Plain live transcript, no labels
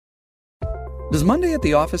Does Monday at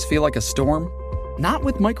the office feel like a storm? Not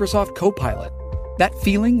with Microsoft Copilot. That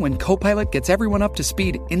feeling when Copilot gets everyone up to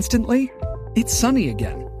speed instantly? It's sunny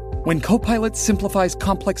again. When Copilot simplifies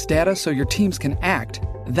complex data so your teams can act,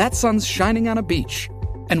 that sun's shining on a beach.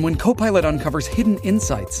 And when Copilot uncovers hidden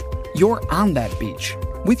insights, you're on that beach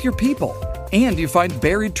with your people, and you find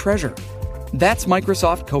buried treasure. That's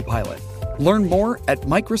Microsoft Copilot. Learn more at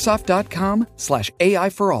Microsoft.com/AI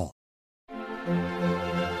for all.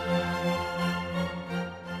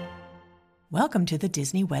 Welcome to the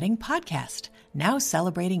Disney Wedding Podcast, now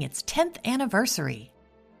celebrating its 10th anniversary.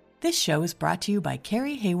 This show is brought to you by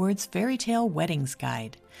Carrie Hayward's Fairy Tale Weddings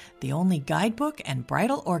Guide, the only guidebook and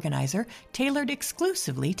bridal organizer tailored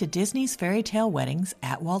exclusively to Disney's fairy tale weddings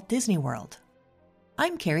at Walt Disney World.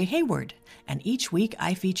 I'm Carrie Hayward, and each week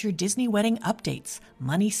I feature Disney wedding updates,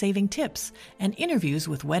 money-saving tips, and interviews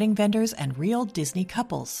with wedding vendors and real Disney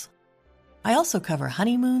couples. I also cover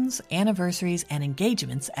honeymoons, anniversaries, and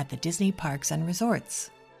engagements at the Disney parks and resorts.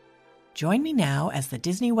 Join me now as the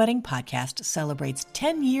Disney Wedding Podcast celebrates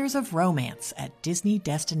 10 years of romance at Disney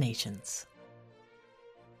destinations.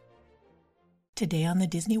 Today on the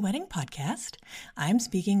Disney Wedding Podcast, I'm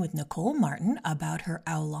speaking with Nicole Martin about her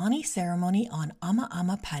Aulani ceremony on Ama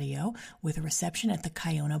Ama Patio with a reception at the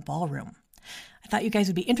Kiona Ballroom. I thought you guys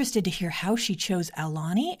would be interested to hear how she chose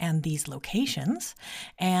Aulani and these locations,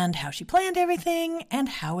 and how she planned everything, and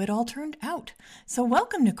how it all turned out. So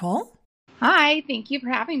welcome, Nicole. Hi, thank you for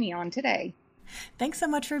having me on today. Thanks so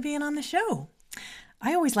much for being on the show.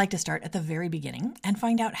 I always like to start at the very beginning and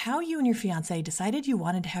find out how you and your fiancé decided you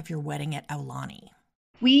wanted to have your wedding at Aulani.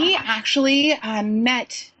 We actually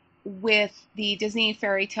met with the Disney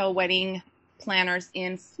Fairy Tale Wedding planners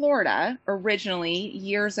in Florida originally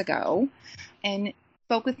years ago and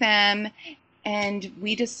spoke with them, and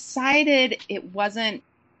we decided it wasn't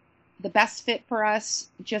the best fit for us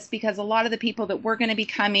just because a lot of the people that were going to be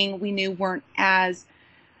coming we knew weren't as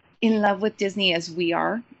in love with Disney as we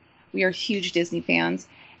are. We are huge Disney fans,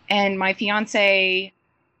 and my fiance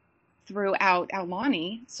threw out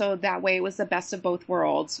Aulani, so that way it was the best of both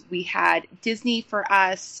worlds. We had Disney for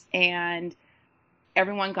us, and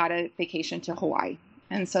everyone got a vacation to Hawaii.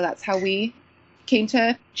 And so that's how we came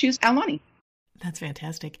to choose Aulani. That's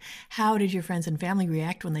fantastic. How did your friends and family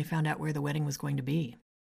react when they found out where the wedding was going to be?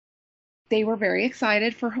 They were very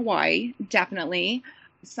excited for Hawaii, definitely.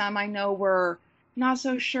 Some I know were not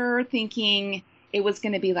so sure, thinking it was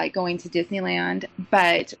going to be like going to Disneyland.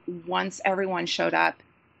 But once everyone showed up,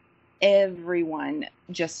 everyone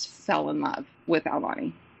just fell in love with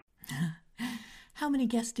Aulani. How many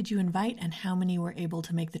guests did you invite, and how many were able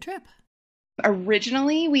to make the trip?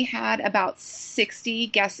 Originally, we had about 60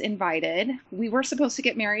 guests invited. We were supposed to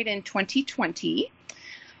get married in 2020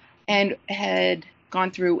 and had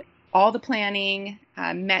gone through all the planning,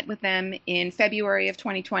 met with them in February of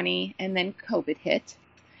 2020, and then COVID hit.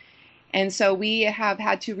 And so we have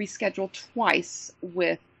had to reschedule twice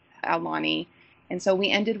with Aulani, and so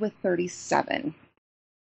we ended with 37.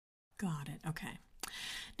 Got it. Okay.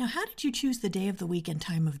 Now, how did you choose the day of the week and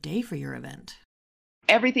time of day for your event?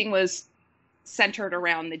 Everything was centered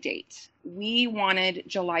around the date. We wanted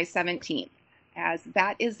July 17th, as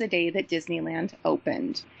that is the day that Disneyland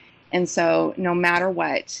opened. And so no matter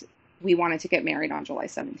what, we wanted to get married on July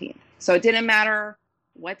 17th. So it didn't matter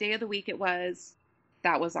what day of the week it was,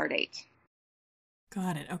 that was our date.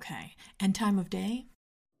 Got it. Okay. And time of day?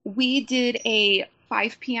 We did a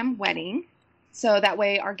 5 p.m. wedding, so that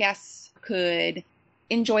way our guests could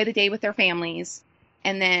enjoy the day with their families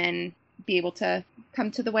and then be able to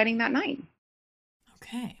come to the wedding that night.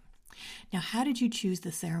 Okay. Now, how did you choose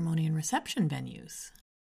the ceremony and reception venues?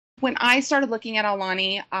 When I started looking at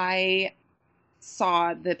Aulani, I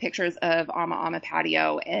saw the pictures of Ama Ama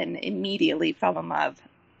Patio and immediately fell in love.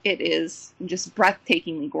 It is just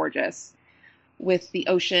breathtakingly gorgeous with the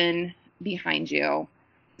ocean behind you.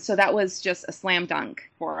 So that was just a slam dunk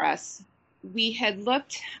for us. We had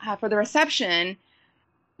looked for the reception,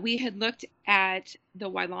 we had looked at the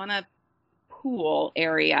Wailana pool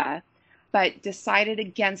area, but decided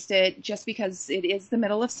against it just because it is the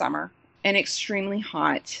middle of summer and extremely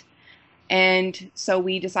hot. And so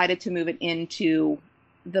we decided to move it into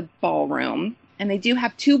the ballroom. And they do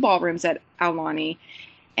have 2 ballrooms at Aulani.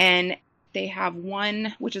 And they have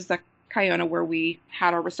one, which is the Kiona where we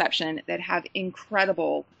had our reception, that have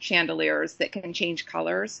incredible chandeliers that can change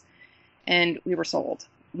colors. And we were sold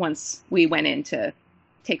once we went in to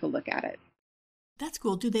take a look at it. That's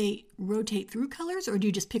cool. Do they rotate through colors, or do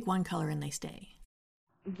you just pick one color and they stay?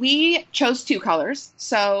 We chose 2 colors.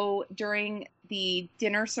 So during the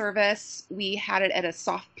dinner service, we had it at a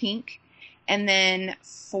soft pink. And then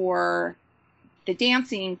for the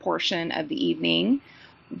dancing portion of the evening,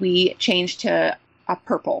 we changed to a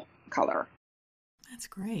purple color. That's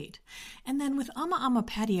great. And then with Ama Ama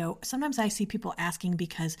Patio, sometimes I see people asking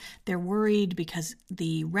because they're worried because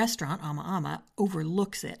the restaurant, Ama Ama,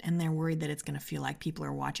 overlooks it, and they're worried that it's going to feel like people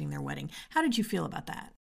are watching their wedding. How did you feel about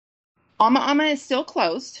that? Ama Ama is still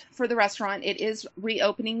closed for the restaurant. It is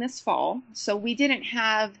reopening this fall. So we didn't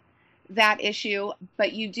have that issue,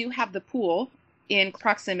 but you do have the pool in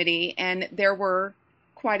proximity, and there were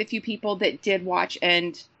quite a few people that did watch,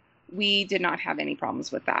 and we did not have any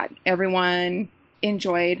problems with that. Everyone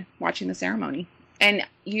enjoyed watching the ceremony. And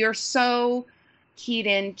you're so keyed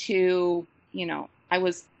into, I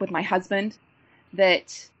was with my husband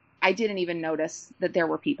that I didn't even notice that there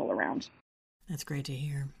were people around. That's great to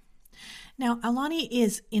hear. Now, Aulani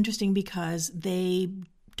is interesting because they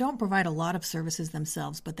don't provide a lot of services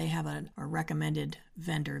themselves, but they have a recommended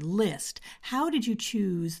vendor list. How did you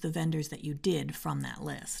choose the vendors that you did from that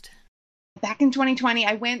list? Back in 2020,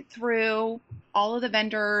 I went through all of the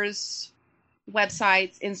vendors'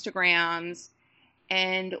 websites, Instagrams,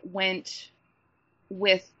 and went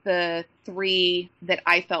with the 3 that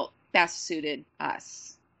I felt best suited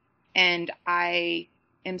us. And I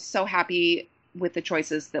am so happy with the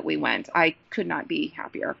choices that we went. I could not be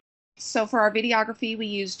happier. So for our videography, we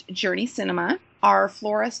used Journey Cinema. Our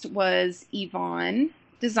florist was Yvonne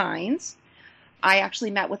Designs. I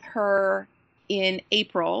actually met with her in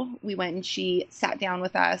April. We went and she sat down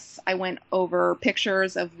with us. I went over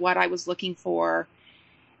pictures of what I was looking for,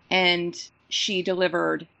 and she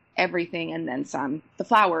delivered everything and then some. The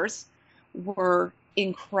flowers were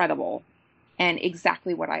incredible and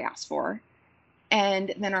exactly what I asked for.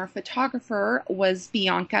 And then our photographer was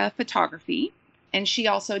Bianca Photography, and she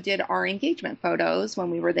also did our engagement photos when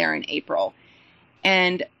we were there in April.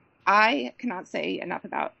 And I cannot say enough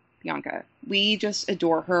about Bianca. We just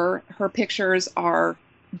adore her. Her pictures are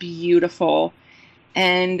beautiful,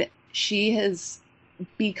 and she has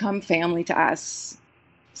become family to us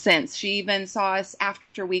since. She even saw us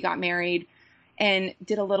after we got married and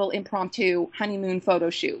did a little impromptu honeymoon photo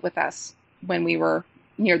shoot with us when we were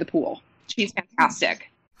near the pool. She's fantastic.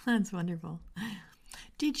 That's wonderful.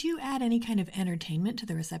 Did you add any kind of entertainment to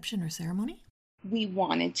the reception or ceremony? We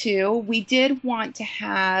wanted to. We did want to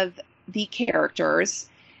have the characters,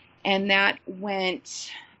 and that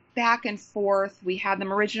went back and forth. We had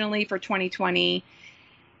them originally for 2020,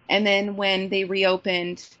 and then when they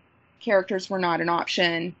reopened, characters were not an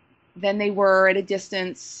option. Then they were at a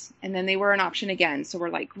distance, and then they were an option again. So we're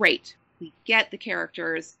like, great, we get the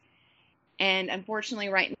characters. And unfortunately,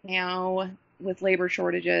 right now, with labor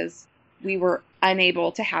shortages, we were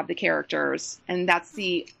unable to have the characters. And that's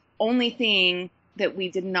the only thing that we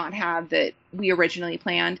did not have that we originally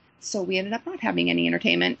planned. So we ended up not having any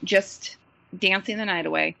entertainment, just dancing the night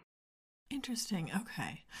away. Interesting.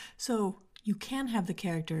 Okay. So you can have the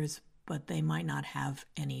characters, but they might not have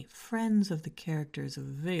any friends of the characters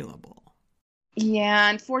available. Yeah,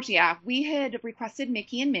 unfortunately, yeah. We had requested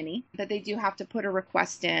Mickey and Minnie, but they do have to put a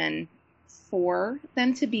request in for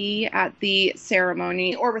them to be at the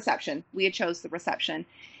ceremony or reception. We had chose the reception,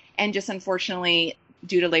 and just unfortunately,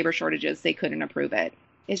 due to labor shortages, they couldn't approve it.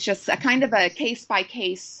 It's just a kind of a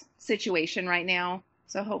case-by-case situation right now.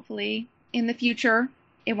 So hopefully in the future,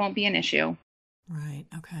 it won't be an issue. Right.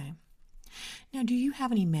 Okay. Now, do you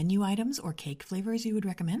have any menu items or cake flavors you would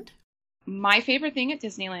recommend? My favorite thing at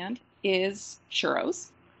Disneyland is churros.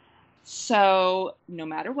 So no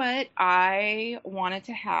matter what, I wanted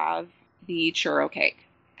to have the churro cake.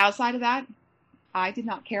 Outside of that, I did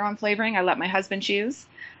not care on flavoring. I let my husband choose.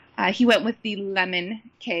 He went with the lemon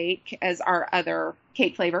cake as our other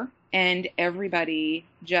cake flavor, and everybody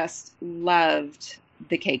just loved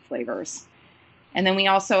the cake flavors. And then we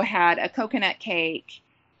also had a coconut cake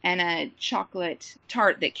and a chocolate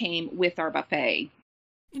tart that came with our buffet.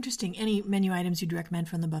 Interesting. Any menu items you'd recommend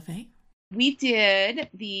from the buffet? We did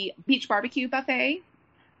the beach barbecue buffet.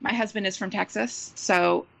 My husband is from Texas,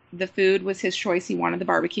 so the food was his choice. He wanted the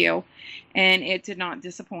barbecue, and it did not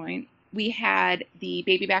disappoint. We had the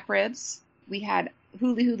baby back ribs. We had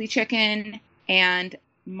huli huli chicken and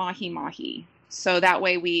mahi mahi. So that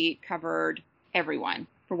way we covered everyone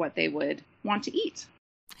for what they would want to eat.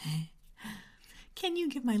 Can you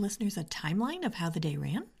give my listeners a timeline of how the day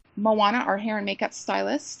ran? Moana, our hair and makeup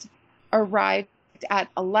stylist, arrived at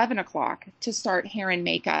 11 o'clock to start hair and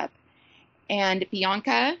makeup. And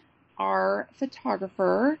Bianca, our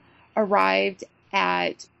photographer, arrived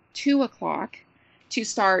at 2 o'clock to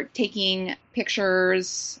start taking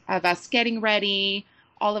pictures of us getting ready,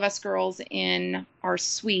 all of us girls in our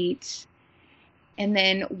suite. And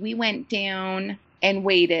then we went down and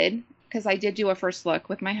waited, because I did do a first look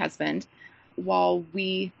with my husband. while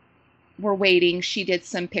we were waiting, she did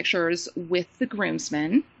some pictures with the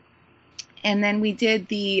groomsmen. And then we did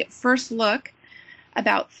the first look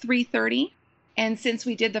about 3:30. And since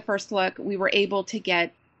we did the first look, we were able to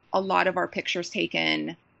get a lot of our pictures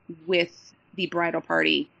taken with the bridal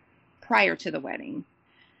party prior to the wedding.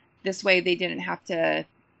 This way they didn't have to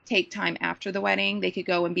take time after the wedding. They could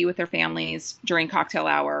go and be with their families during cocktail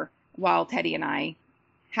hour while Teddy and I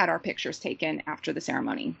had our pictures taken after the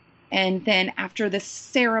ceremony. And then after the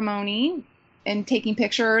ceremony and taking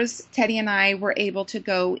pictures, Teddy and I were able to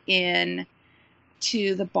go in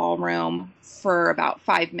to the ballroom for about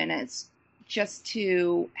 5 minutes just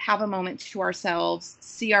to have a moment to ourselves,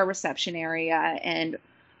 see our reception area and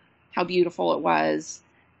how beautiful it was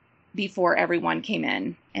before everyone came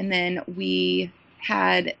in. And then we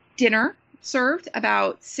had dinner served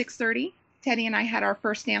about 6:30. Teddy and I had our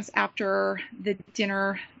first dance after the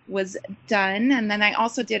dinner was done. And then I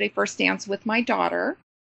also did a first dance with my daughter.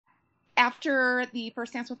 After the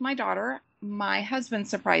first dance with my daughter, my husband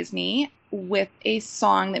surprised me with a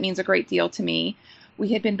song that means a great deal to me. We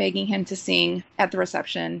had been begging him to sing at the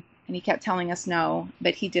reception, and he kept telling us no,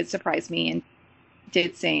 but he did surprise me and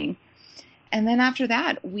did sing. And then after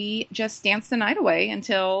that, we just danced the night away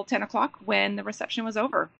until 10 o'clock when the reception was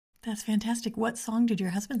over. That's fantastic. What song did your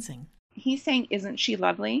husband sing? He sang Isn't She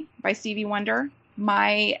Lovely by Stevie Wonder.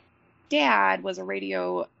 My dad was a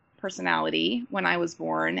radio personality when I was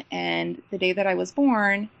born, and the day that I was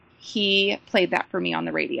born, he played that for me on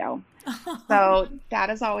the radio. So that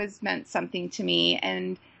has always meant something to me,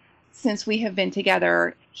 and since we have been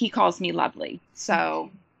together, he calls me lovely.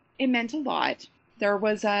 So it meant a lot. There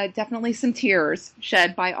was definitely some tears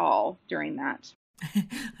shed by all during that.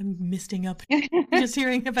 I'm misting up just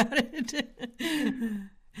hearing about it.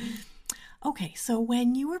 Okay, so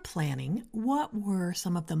when you were planning, what were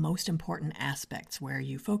some of the most important aspects where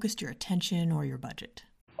you focused your attention or your budget?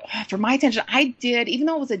 For my attention, I did, even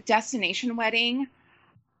though it was a destination wedding,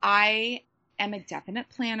 I am a definite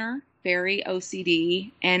planner, very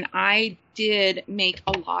OCD, and I did make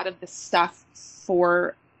a lot of the stuff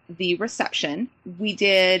for the reception. I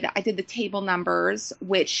did the table numbers,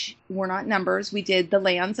 which were not numbers. We did the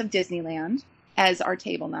lands of Disneyland as our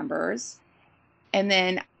table numbers. And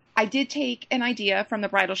then I did take an idea from the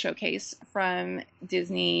bridal showcase from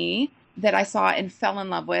Disney that I saw and fell in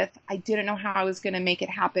love with. I didn't know how I was going to make it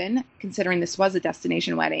happen, considering this was a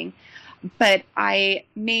destination wedding. But I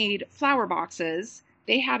made flower boxes.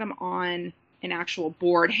 They had them on an actual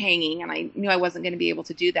board hanging, and I knew I wasn't going to be able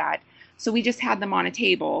to do that. So we just had them on a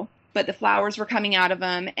table, but the flowers were coming out of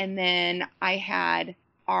them. And then I had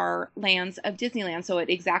our lands of Disneyland. So it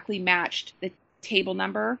exactly matched the table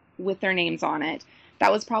number with their names on it.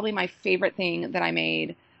 That was probably my favorite thing that I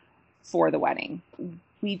made for the wedding.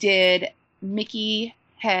 We did Mickey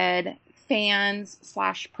head fans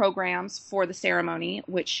 / programs for the ceremony,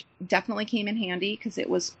 which definitely came in handy because it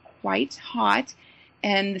was quite hot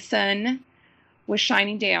and the sun was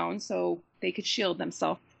shining down so they could shield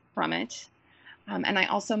themselves from it. And I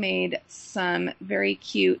also made some very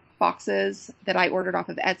cute boxes that I ordered off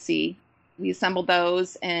of Etsy. We assembled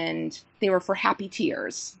those and they were for happy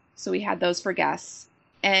tears. So we had those for guests.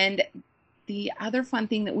 And the other fun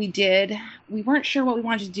thing that we did, we weren't sure what we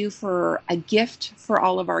wanted to do for a gift for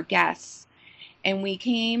all of our guests. And we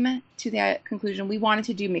came to that conclusion, we wanted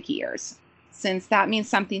to do Mickey ears. Since that means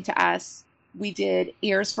something to us, we did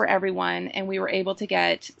ears for everyone, and we were able to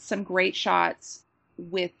get some great shots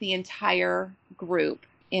with the entire group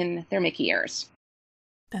in their Mickey ears.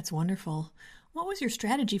 That's wonderful. What was your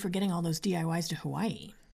strategy for getting all those DIYs to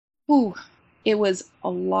Hawaii? Ooh, it was a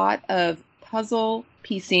lot of puzzle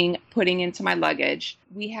piecing, putting into my luggage.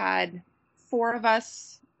 We had 4 of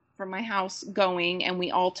us from my house going, and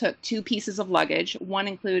we all took 2 pieces of luggage. One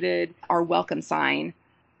included our welcome sign.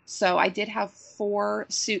 So I did have 4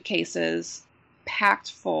 suitcases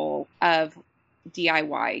packed full of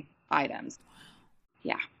DIY items.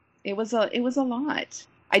 Yeah, it was a lot.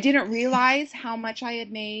 I didn't realize how much I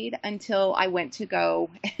had made until I went to go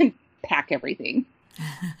and pack everything.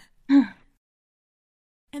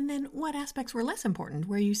 And then what aspects were less important,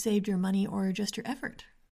 where you saved your money or just your effort?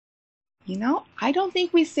 You know, I don't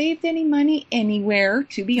think we saved any money anywhere,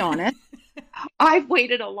 to be honest. I've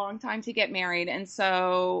waited a long time to get married. And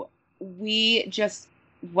so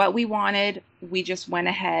what we wanted, we just went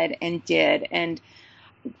ahead and did. And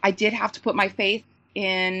I did have to put my faith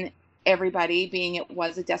in everybody, being it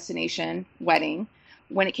was a destination wedding.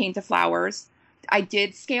 When it came to flowers, I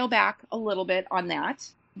did scale back a little bit on that.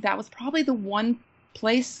 That was probably the one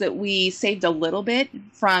place that we saved a little bit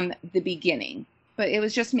from the beginning, but it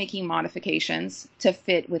was just making modifications to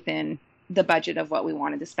fit within the budget of what we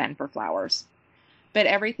wanted to spend for flowers. But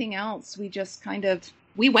everything else, we just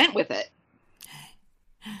we went with it.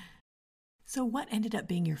 So what ended up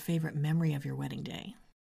being your favorite memory of your wedding day?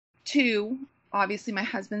 2, obviously my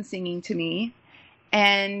husband singing to me.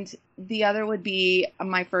 And the other would be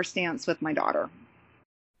my first dance with my daughter.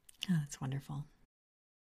 Oh, that's wonderful.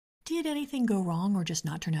 Did anything go wrong or just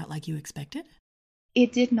not turn out like you expected?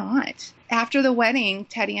 It did not. After the wedding,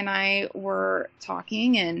 Teddy and I were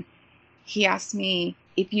talking, and he asked me,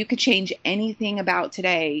 if you could change anything about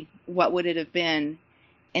today, what would it have been?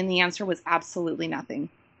 And the answer was absolutely nothing.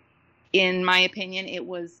 In my opinion, it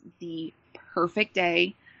was the perfect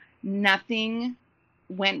day. Nothing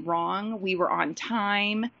went wrong. We were on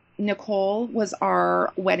time. Nicole was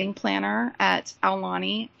our wedding planner at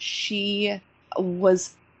Aulani. She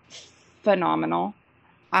was phenomenal.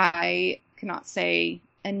 I cannot say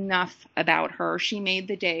enough about her. She made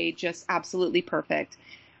the day just absolutely perfect.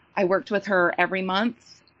 I worked with her every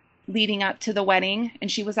month leading up to the wedding,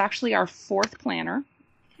 and she was actually our 4th planner.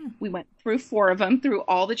 We went through 4 of them, through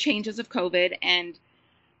all the changes of COVID, and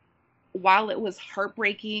while it was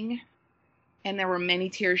heartbreaking and there were many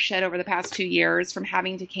tears shed over the past 2 years from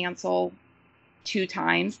having to cancel 2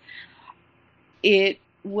 times, it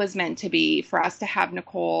was meant to be for us to have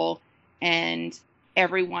Nicole and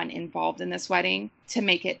everyone involved in this wedding to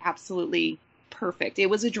make it absolutely perfect. It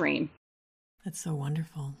was a dream. That's so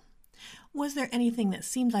wonderful. Was there anything that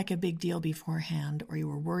seemed like a big deal beforehand or you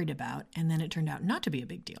were worried about, and then it turned out not to be a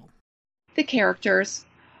big deal? The characters.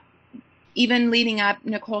 Even leading up,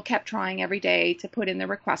 Nicole kept trying every day to put in the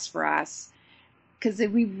requests for us because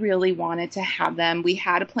we really wanted to have them. We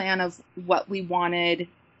had a plan of what we wanted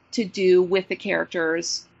to do with the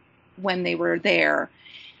characters when they were there.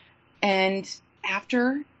 And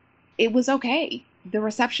after, it was okay. The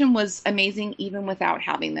reception was amazing even without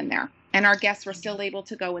having them there. And our guests were still able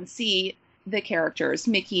to go and see the characters,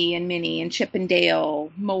 Mickey and Minnie and Chip and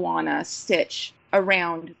Dale, Moana, Stitch,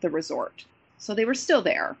 around the resort. So they were still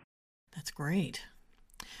there. That's great.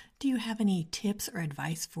 Do you have any tips or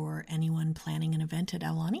advice for anyone planning an event at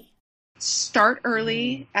Aulani? Start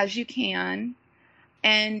early as you can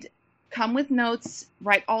and come with notes.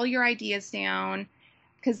 Write all your ideas down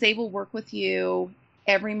because they will work with you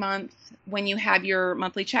every month when you have your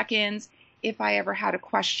monthly check-ins. If I ever had a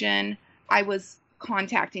question, I was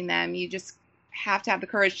contacting them. You just have to have the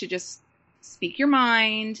courage to just speak your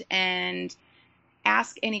mind and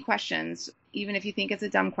ask any questions. Even if you think it's a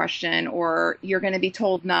dumb question or you're going to be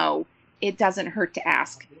told no, it doesn't hurt to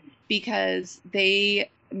ask because they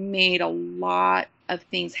made a lot of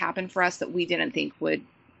things happen for us that we didn't think would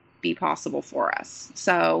be possible for us.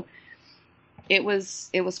 So it was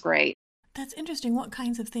great. That's interesting. What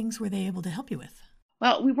kinds of things were they able to help you with?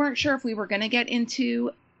 Well, we weren't sure if we were going to get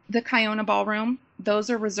into the Kiona Ballroom. Those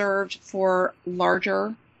are reserved for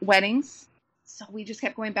larger weddings. So we just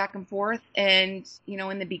kept going back and forth. And,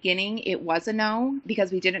 in the beginning, it was a no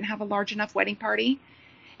because we didn't have a large enough wedding party.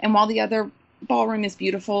 And while the other ballroom is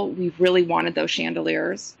beautiful, we really wanted those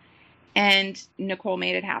chandeliers. And Nicole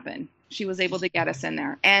made it happen. She was able to get us in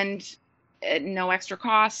there. And at no extra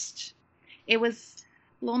cost. It was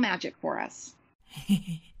a little magic for us.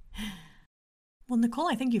 Well, Nicole,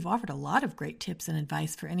 I think you've offered a lot of great tips and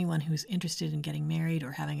advice for anyone who's interested in getting married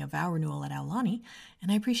or having a vow renewal at Aulani,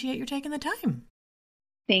 and I appreciate your taking the time.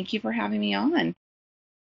 Thank you for having me on.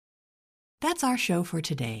 That's our show for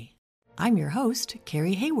today. I'm your host,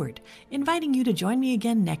 Carrie Hayward, inviting you to join me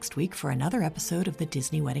again next week for another episode of the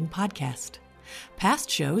Disney Wedding Podcast. Past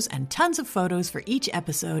shows and tons of photos for each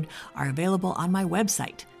episode are available on my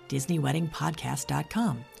website,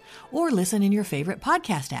 DisneyWeddingPodcast.com, or listen in your favorite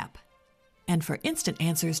podcast app. And for instant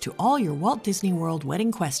answers to all your Walt Disney World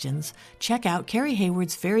wedding questions, check out Carrie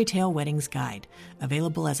Hayward's Fairy Tale Weddings Guide,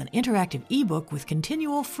 available as an interactive ebook with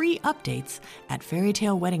continual free updates at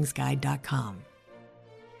fairytaleweddingsguide.com.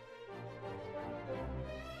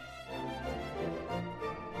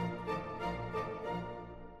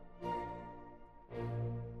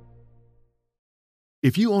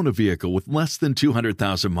 If you own a vehicle with less than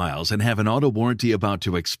 200,000 miles and have an auto warranty about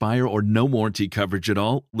to expire or no warranty coverage at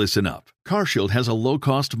all, listen up. CarShield has a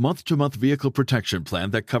low-cost month-to-month vehicle protection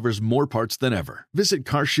plan that covers more parts than ever. Visit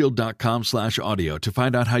carshield.com/audio to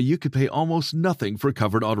find out how you could pay almost nothing for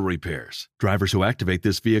covered auto repairs. Drivers who activate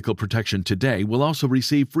this vehicle protection today will also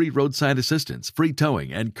receive free roadside assistance, free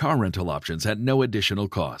towing, and car rental options at no additional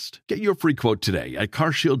cost. Get your free quote today at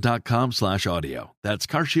carshield.com/audio. That's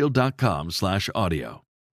carshield.com/audio.